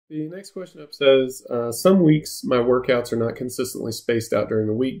The next question up says, some weeks my workouts are not consistently spaced out during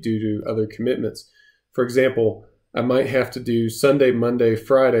the week due to other commitments. For example, I might have to do Sunday, Monday,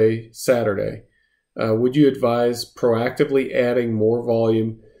 Friday, Saturday. Would you advise proactively adding more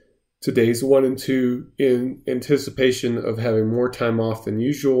volume to days 1 and 2 in anticipation of having more time off than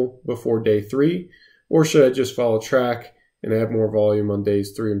usual before day 3? Or should I just follow track and add more volume on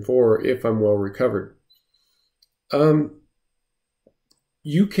days 3 and 4 if I'm well recovered?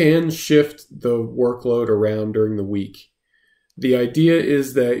 You can shift the workload around during the week. The idea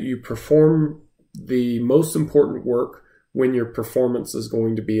is that you perform the most important work when your performance is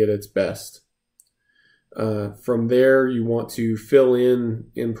going to be at its best. From there, you want to fill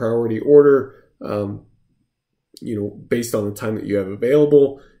in priority order, based on the time that you have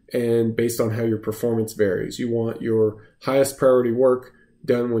available and based on how your performance varies. You want your highest priority work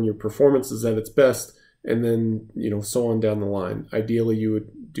done when your performance is at its best, and then, so on down the line. Ideally, you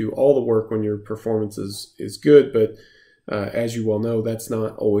would do all the work when your performance is good, but as you well know, that's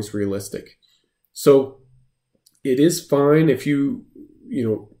not always realistic. So it is fine if you're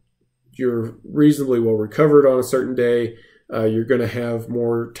reasonably well recovered on a certain day. You're going to have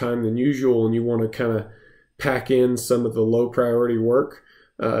more time than usual, and you want to kind of pack in some of the low priority work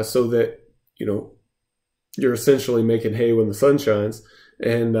so that you're essentially making hay when the sun shines,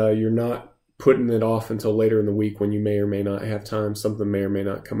 and you're not putting it off until later in the week when you may or may not have time. Something may or may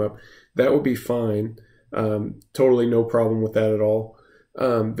not come up. That would be fine. Totally no problem with that at all.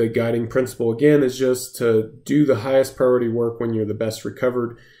 The guiding principle, again, is just to do the highest priority work when you're the best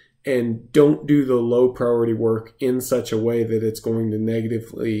recovered, and don't do the low priority work in such a way that it's going to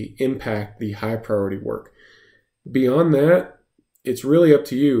negatively impact the high priority work. Beyond that, it's really up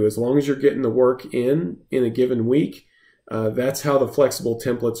to you. As long as you're getting the work in a given week, that's how the flexible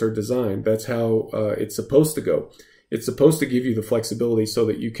templates are designed. That's how it's supposed to go. It's supposed to give you the flexibility so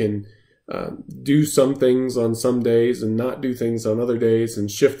that you can do some things on some days and not do things on other days, and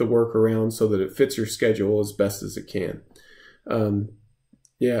shift the work around so that it fits your schedule as best as it can. I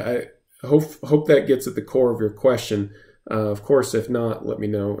hope that gets at the core of your question. Of course, if not, let me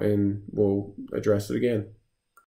know and we'll address it again.